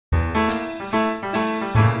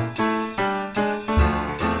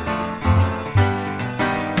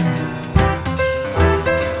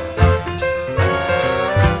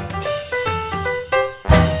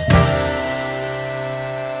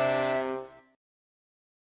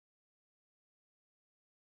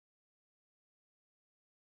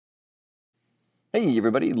Hey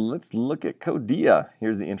everybody, let's look at Codea.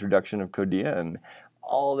 Here's the introduction of Codea and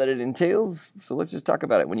all that it entails. So let's just talk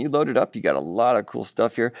about it. When you load it up, you got a lot of cool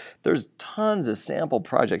stuff here. There's tons of sample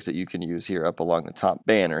projects that you can use here up along the top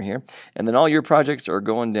banner here. And then all your projects are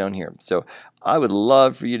going down here. So I would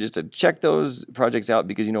love for you just to check those projects out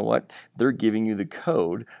because you know what? They're giving you the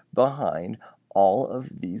code behind all of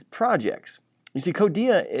these projects. You see,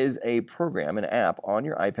 Codea is a program, an app on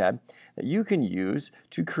your iPad that you can use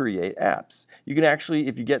to create apps. You can actually,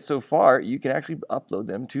 if you get so far, you can actually upload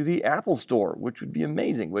them to the Apple Store, which would be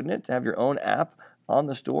amazing, wouldn't it? To have your own app on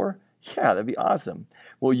the store? Yeah, that'd be awesome.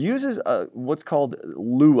 Well, it uses what's called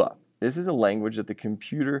LUA. This is a language that the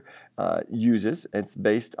computer uses. It's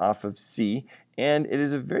based off of C, and it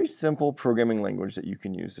is a very simple programming language that you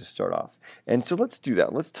can use to start off. And so let's do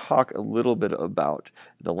that. Let's talk a little bit about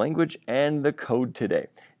the language and the code today,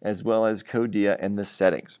 as well as Codea and the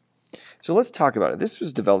settings. So let's talk about it. This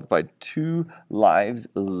was developed by 2 Lives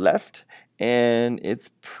Left, and it's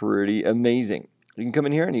pretty amazing. You can come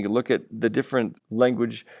in here and you can look at the different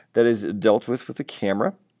language that is dealt with the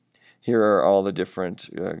camera. Here are all the different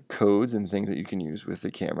codes and things that you can use with the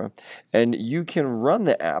camera. And you can run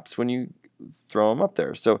the apps when you throw them up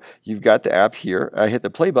there. So you've got the app here. I hit the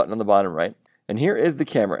play button on the bottom right. And here is the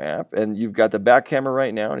camera app. And you've got the back camera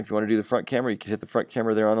right now. And if you want to do the front camera, you can hit the front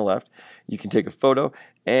camera there on the left. You can take a photo.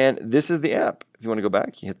 And this is the app. If you want to go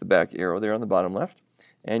back, you hit the back arrow there on the bottom left.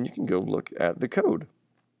 And you can go look at the code.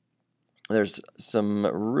 There's some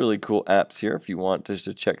really cool apps here if you want just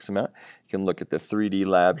to check some out. You can look at the 3D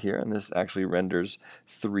lab here, and this actually renders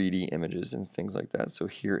 3D images and things like that. So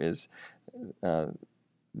here is the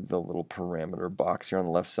little parameter box here on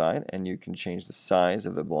the left side, and you can change the size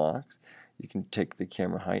of the blocks. You can take the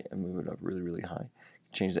camera height and move it up really, really high.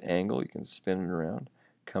 Change the angle, you can spin it around,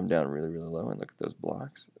 come down really, really low, and look at those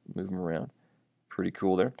blocks, move them around. Pretty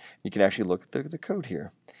cool there. You can actually look at the code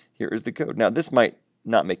here. Here is the code. Now this might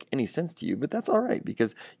not make any sense to you, but that's all right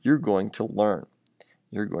because you're going to learn.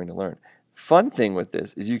 You're going to learn. Fun thing with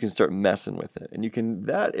this is you can start messing with it, and you can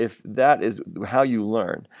if that is how you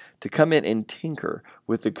learn, to come in and tinker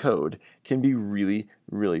with the code can be really,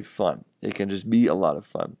 really fun. It can just be a lot of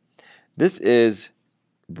fun. This is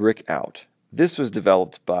Brick Out. This was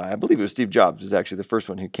developed by, I believe it was Steve Jobs was actually the first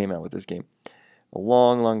one who came out with this game a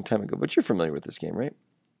long, long time ago. But you're familiar with this game, right?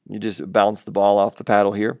 You just bounce the ball off the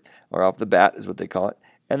paddle here, or off the bat is what they call it,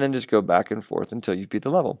 and then just go back and forth until you beat the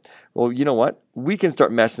level. Well, you know what? We can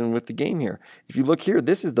start messing with the game here. If you look here,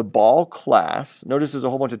 this is the ball class. Notice there's a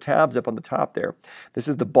whole bunch of tabs up on the top there. This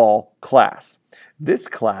is the ball class. This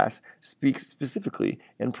class speaks specifically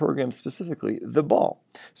and programs specifically the ball.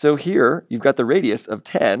 So here, you've got the radius of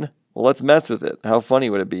 10. Well, let's mess with it. How funny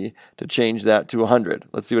would it be to change that to 100?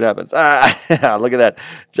 Let's see what happens. Ah, look at that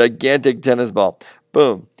gigantic tennis ball.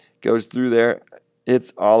 Boom. Goes through there.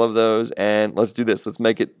 It's all of those. And let's do this. Let's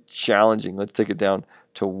make it challenging. Let's take it down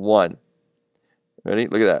to 1. Ready?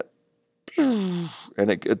 Look at that.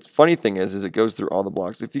 And it's funny thing is it goes through all the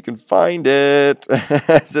blocks. If you can find it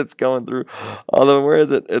as it's going through, although where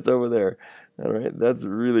is it? It's over there. All right. That's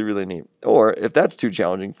really, really neat. Or if that's too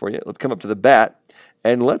challenging for you, let's come up to the bat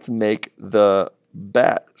and let's make the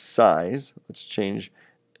bat size. Let's change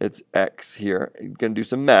its X here. You're going to do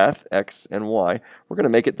some math, X and Y. We're going to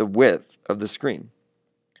make it the width of the screen.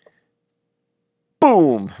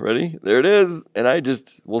 Boom! Ready? There it is. And I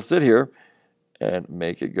just will sit here and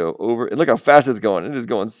make it go over. And look how fast it's going. It is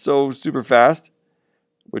going so super fast,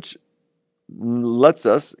 which lets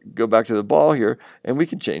us go back to the ball here, and we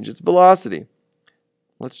can change its velocity.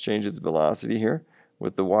 Let's change it's velocity here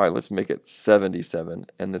with the Y. Let's make it 77,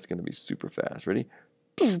 and that's going to be super fast. Ready?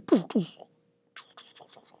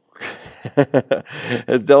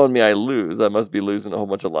 It's telling me I lose. I must be losing a whole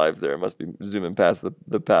bunch of lives there. I must be zooming past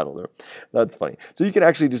the paddle there. That's funny. So you can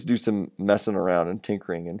actually just do some messing around and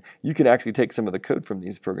tinkering, and you can actually take some of the code from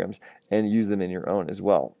these programs and use them in your own as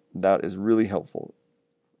well. That is really helpful.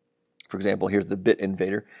 For example, here's the bit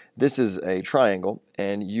invader. This is a triangle,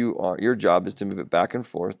 and your job is to move it back and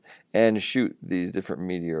forth and shoot these different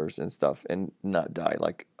meteors and stuff and not die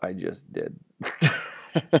like I just did.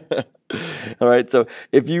 All right, so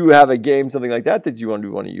if you have a game, something like that you want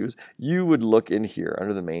to use, you would look in here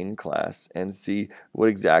under the main class and see what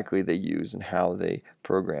exactly they use and how they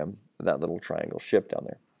program that little triangle ship down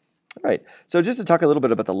there. All right, so just to talk a little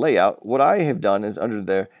bit about the layout, what I have done is under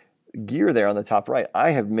the gear there on the top right,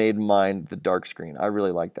 I have made mine the dark screen. I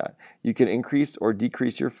really like that. You can increase or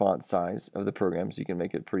decrease your font size of the program, so you can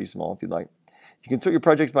make it pretty small if you'd like. You can sort your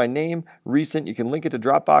projects by name, recent. You can link it to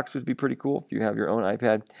Dropbox, which would be pretty cool if you have your own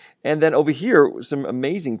iPad. And then over here, some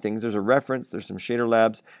amazing things. There's a reference. There's some Shader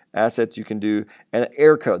Labs assets you can do. And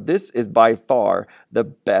error code. This is by far the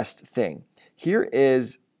best thing. Here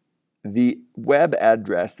is the web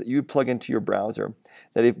address that you would plug into your browser,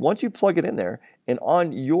 that if once you plug it in there and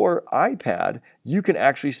on your iPad, you can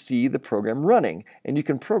actually see the program running and you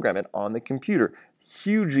can program it on the computer.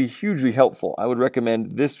 Hugely, hugely helpful. I would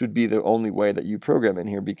recommend this would be the only way that you program in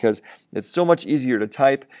here because it's so much easier to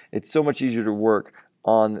type, it's so much easier to work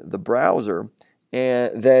on the browser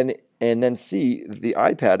and then see the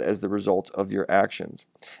iPad as the result of your actions.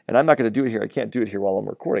 And I'm not going to do it here. I can't do it here while I'm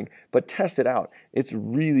recording, but test it out. It's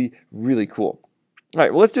really, really cool. All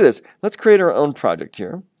right, well, let's do this. Let's create our own project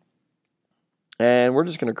here. And we're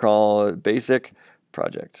just going to call it Basic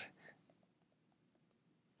Project.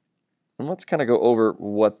 And let's kind of go over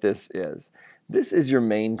what this is. This is your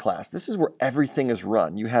main class. This is where everything is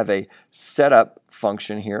run. You have a setup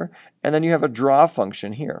function here, and then you have a draw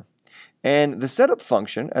function here. And the setup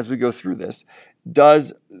function, as we go through this,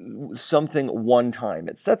 does something one time.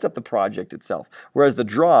 It sets up the project itself, whereas the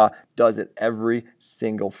draw does it every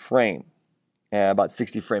single frame, about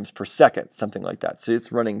 60 frames per second, something like that. So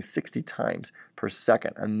it's running 60 times per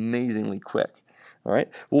second, amazingly quick. All right.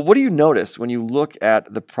 Well, what do you notice when you look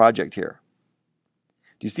at the project here?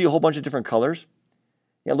 Do you see a whole bunch of different colors?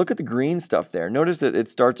 Yeah, look at the green stuff there. Notice that it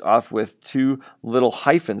starts off with two little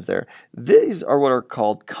hyphens there. These are what are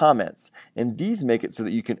called comments, and these make it so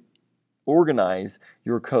that you can organize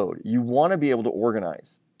your code. You want to be able to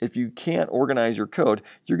organize. If you can't organize your code,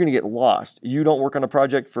 you're going to get lost. You don't work on a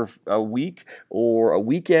project for a week or a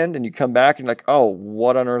weekend and you come back and you're like, oh,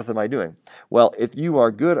 what on earth am I doing? Well, if you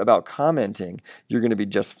are good about commenting, you're going to be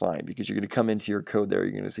just fine because you're going to come into your code there.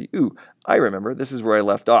 You're going to see, ooh, I remember. This is where I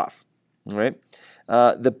left off. All right.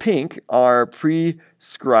 The pink are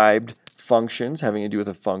prescribed functions having to do with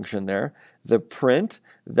a function there. The print,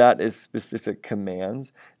 that is specific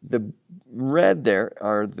commands. The red there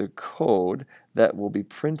are the code that will be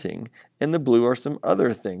printing, and the blue are some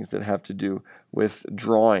other things that have to do with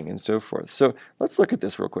drawing and so forth. So let's look at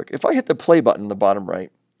this real quick. If I hit the play button in the bottom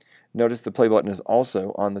right, notice the play button is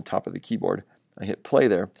also on the top of the keyboard. I hit play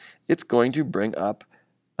there. It's going to bring up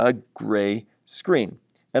a gray screen.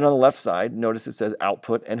 And on the left side, notice it says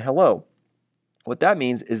output and hello. What that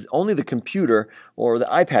means is only the computer or the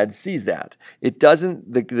iPad sees that. It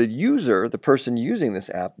doesn't, the user, the person using this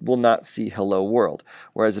app, will not see hello world.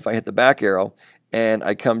 Whereas if I hit the back arrow and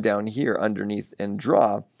I come down here underneath and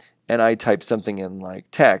draw and I type something in like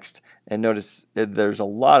text, and notice there's a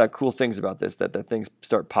lot of cool things about this, that the things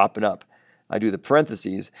start popping up. I do the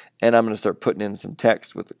parentheses and I'm going to start putting in some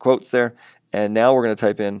text with the quotes there. And now we're going to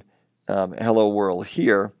type in hello world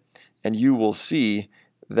here, and you will see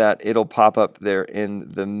that it'll pop up there in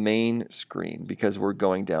the main screen because we're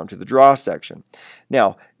going down to the draw section.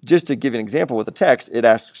 Now, just to give you an example with the text, it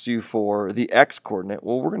asks you for the x coordinate.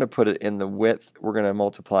 Well, we're going to put it in the width. We're going to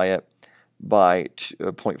multiply it by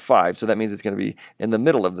 0.5. So that means it's going to be in the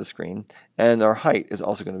middle of the screen. And our height is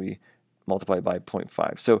also going to be multiplied by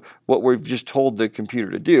 0.5. So what we've just told the computer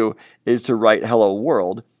to do is to write hello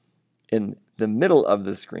world in the middle of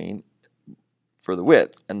the screen for the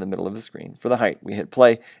width and the middle of the screen for the height. We hit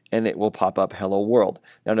play and it will pop up hello world.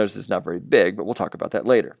 Now notice it's not very big, but we'll talk about that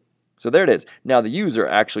later. So there it is. Now the user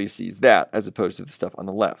actually sees that as opposed to the stuff on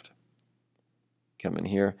the left. Come in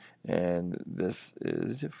here, and this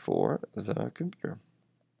is for the computer.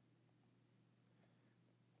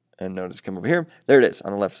 And notice come over here. There it is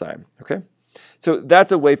on the left side. Okay. So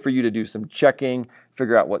that's a way for you to do some checking,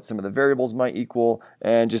 figure out what some of the variables might equal,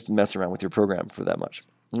 and just mess around with your program for that much.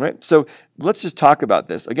 All right, so let's just talk about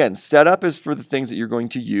this. Again, setup is for the things that you're going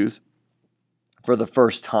to use for the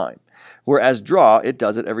first time, whereas draw, it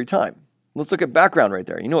does it every time. Let's look at background right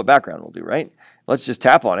there. You know what background will do, right? Let's just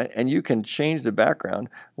tap on it, and you can change the background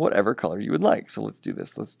whatever color you would like. So let's do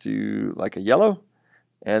this. Let's do like a yellow,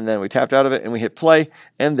 and then we tapped out of it, and we hit play,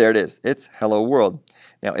 and there it is. It's hello world.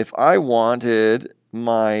 Now, if I wanted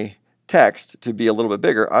my text to be a little bit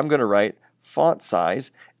bigger, I'm going to write font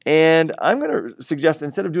size. And I'm going to suggest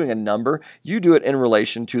instead of doing a number, you do it in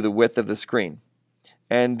relation to the width of the screen.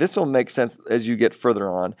 And this will make sense as you get further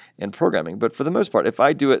on in programming. But for the most part, if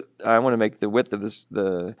I do it, I want to make the width of this,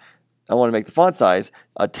 I want to make the font size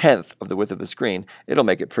 1/10 of the width of the screen. It'll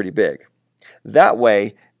make it pretty big. That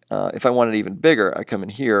way, if I want it even bigger, I come in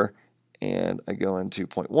here and I go in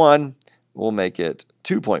 2.1. We'll make it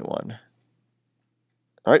 2.1.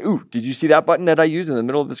 All right. Ooh, did you see that button that I used in the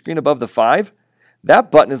middle of the screen above the 5?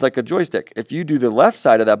 That button is like a joystick. If you do the left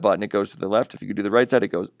side of that button, it goes to the left. If you do the right side, it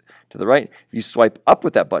goes to the right. If you swipe up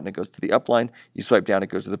with that button, it goes to the up line. You swipe down, it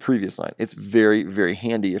goes to the previous line. It's very, very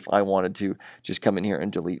handy if I wanted to just come in here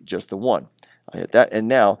and delete just the one. I hit that, and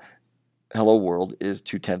now Hello World is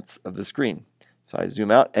 2/10 of the screen. So I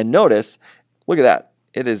zoom out, and notice, look at that.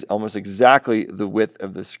 It is almost exactly the width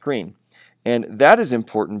of the screen. And that is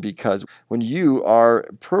important because when you are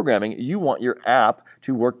programming, you want your app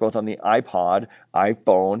to work both on the iPod,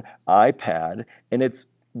 iPhone, iPad, and it's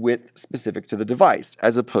width specific to the device,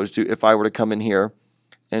 as opposed to if I were to come in here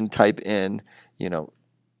and type in,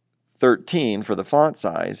 13 for the font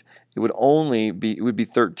size, it would be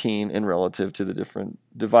 13 in relative to the different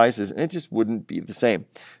devices, and it just wouldn't be the same.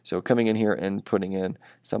 So coming in here and putting in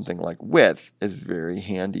something like width is very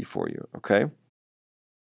handy for you, okay?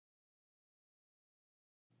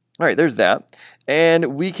 All right, there's that.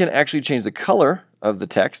 And we can actually change the color of the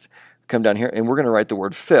text. Come down here, and we're going to write the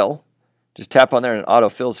word fill. Just tap on there, and it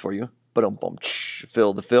auto-fills for you. Boom,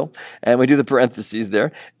 fill the fill. And we do the parentheses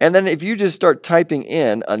there. And then if you just start typing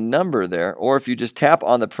in a number there, or if you just tap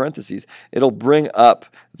on the parentheses, it'll bring up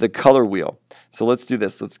the color wheel. So let's do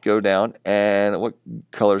this. Let's go down. And what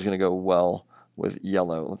color is going to go well with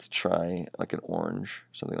yellow? Let's try like an orange,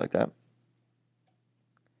 something like that.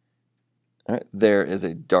 All right, there is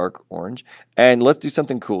a dark orange. And let's do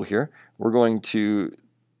something cool here. We're going to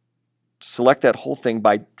select that whole thing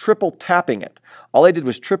by triple tapping it. All I did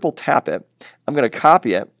was triple tap it. I'm going to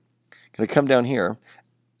copy it. I'm going to come down here.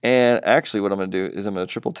 And actually what I'm going to do is I'm going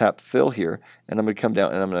to triple tap fill here. And I'm going to come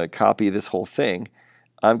down and I'm going to copy this whole thing.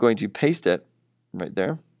 I'm going to paste it right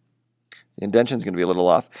there. The indentation is going to be a little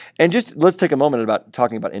off. And just let's take a moment about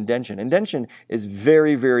talking about indentation. Indentation is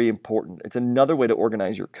very, very important. It's another way to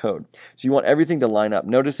organize your code. So you want everything to line up.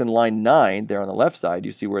 Notice in line 9 there on the left side,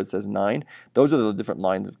 you see where it says 9? Those are the different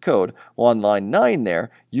lines of code. Well, on line 9 there,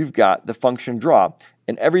 you've got the function draw.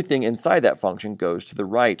 And everything inside that function goes to the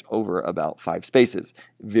right over about 5 spaces.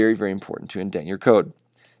 Very, very important to indent your code.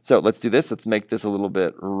 So let's do this. Let's make this a little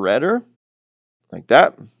bit redder, like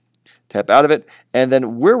that. Tap out of it, and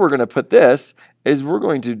then where we're going to put this is we're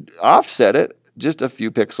going to offset it just a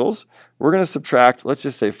few pixels. We're going to subtract, let's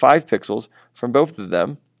just say 5 pixels from both of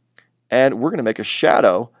them, and we're going to make a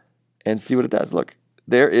shadow and see what it does. Look,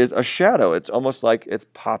 there is a shadow. It's almost like it's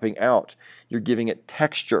popping out. You're giving it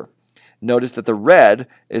texture. Notice that the red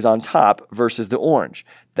is on top versus the orange.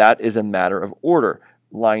 That is a matter of order.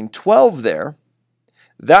 Line 12 there,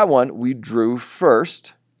 that one we drew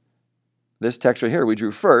first. This text right here we drew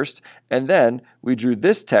first, and then we drew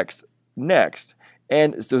this text next.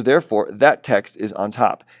 And so therefore, that text is on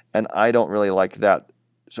top. And I don't really like that.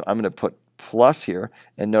 So I'm going to put plus here,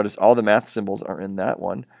 and notice all the math symbols are in that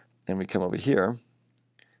one. And we come over here,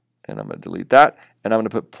 and I'm going to delete that. And I'm going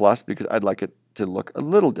to put plus because I'd like it to look a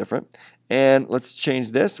little different. And let's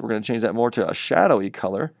change this. We're going to change that more to a shadowy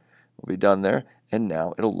color. We'll be done there. And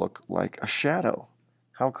now it'll look like a shadow.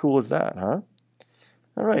 How cool is that, huh?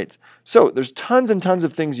 All right, so there's tons and tons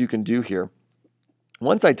of things you can do here.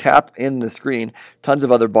 Once I tap in the screen, tons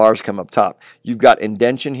of other bars come up top. You've got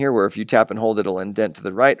indentation here, where if you tap and hold, it'll indent to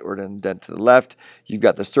the right or it'll indent to the left. You've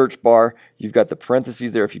got the search bar. You've got the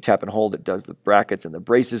parentheses there. If you tap and hold, it does the brackets and the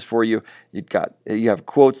braces for you. You have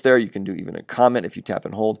quotes there. You can do even a comment if you tap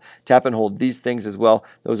and hold. Tap and hold these things as well.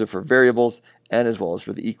 Those are for variables and as well as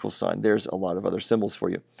for the equal sign. There's a lot of other symbols for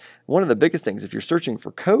you. One of the biggest things, if you're searching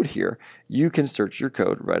for code here, you can search your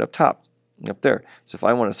code right up top. Up there. So if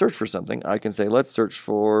I want to search for something, I can say, let's search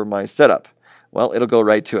for my setup. Well, it'll go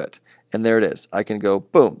right to it. And there it is. I can go,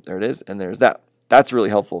 boom, there it is, and there's that. That's really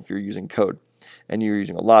helpful if you're using code and you're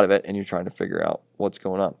using a lot of it and you're trying to figure out what's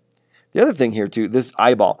going on. The other thing here too, this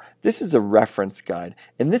eyeball, this is a reference guide.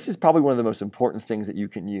 And this is probably one of the most important things that you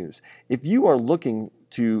can use. If you are looking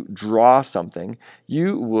to draw something,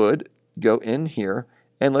 you would go in here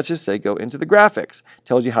and let's just say go into the graphics.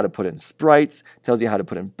 Tells you how to put in sprites, tells you how to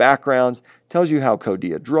put in backgrounds, tells you how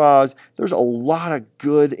Codea draws. There's a lot of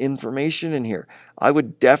good information in here. I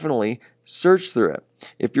would definitely search through it.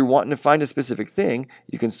 If you're wanting to find a specific thing,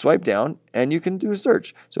 you can swipe down and you can do a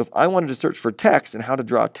search. So if I wanted to search for text and how to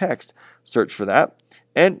draw text, search for that.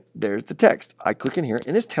 And there's the text. I click in here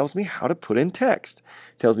and this tells me how to put in text.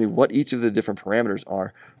 It tells me what each of the different parameters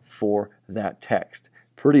are for that text.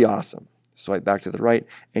 Pretty awesome. Swipe back to the right,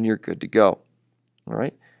 and you're good to go. All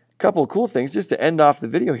right, a couple of cool things just to end off the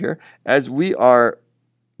video here. As we are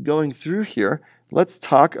going through here, let's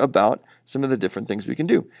talk about some of the different things we can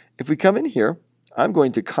do. If we come in here, I'm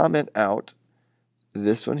going to comment out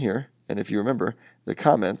this one here, and if you remember, the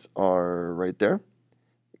comments are right there.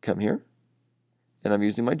 Come here, and I'm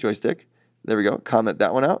using my joystick. There we go. Comment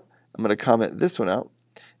that one out. I'm I'm going to comment this one out.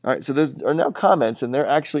 All right, so those are now comments, and they're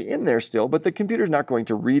actually in there still, but the computer's not going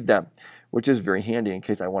to read them, which is very handy in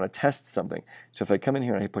case I want to test something. So if I come in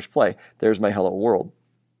here and I push play, there's my hello world.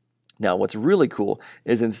 Now, what's really cool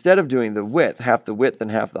is instead of doing the width and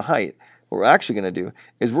half the height, what we're actually going to do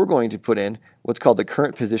is we're going to put in what's called the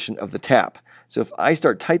current position of the tap. So if I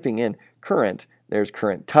start typing in current, there's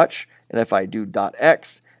current touch, and if I do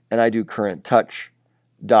 .x and I do current touch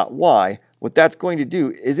 .y, what that's going to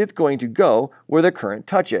do is it's going to go where the current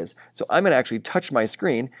touch is. So I'm going to actually touch my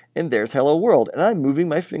screen, and there's hello world, and I'm moving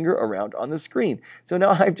my finger around on the screen. So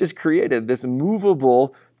now I've just created this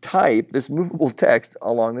movable type, this movable text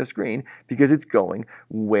along the screen because it's going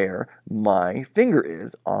where my finger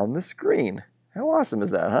is on the screen. How awesome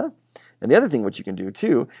is that, huh? And the other thing what you can do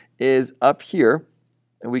too is up here,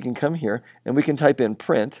 and we can come here and we can type in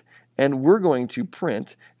print, and we're going to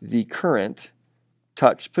print the current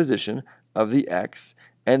touch position of the X,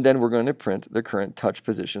 and then we're going to print the current touch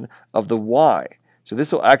position of the Y. So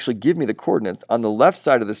this will actually give me the coordinates on the left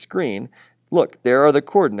side of the screen. Look, there are the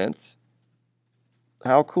coordinates.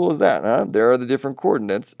 How cool is that, huh? There are the different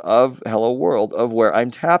coordinates of hello world of where I'm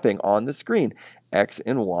tapping on the screen. X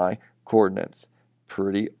and Y coordinates.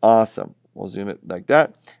 Pretty awesome. We'll zoom it like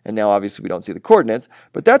that. And now obviously we don't see the coordinates,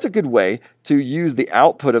 but that's a good way to use the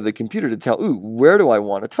output of the computer to tell, ooh, where do I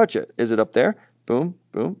want to touch it? Is it up there? Boom,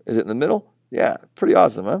 boom. Is it in the middle? Yeah, pretty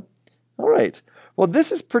awesome, huh? All right. Well,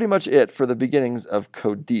 this is pretty much it for the beginnings of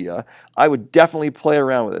Codea. I would definitely play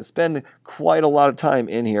around with it. Spend quite a lot of time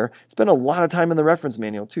in here. Spend a lot of time in the reference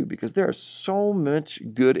manual too, because there is so much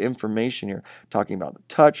good information here talking about the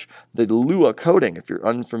touch, the LUA coding. If you're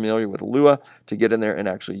unfamiliar with LUA, to get in there and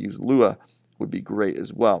actually use LUA would be great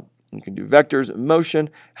as well. You can do vectors, motion,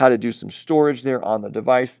 how to do some storage there on the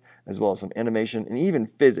device, as well as some animation and even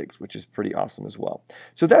physics, which is pretty awesome as well.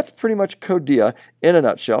 So that's pretty much Codea in a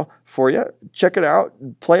nutshell for you. Check it out,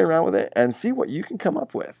 play around with it, and see what you can come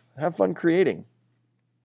up with. Have fun creating.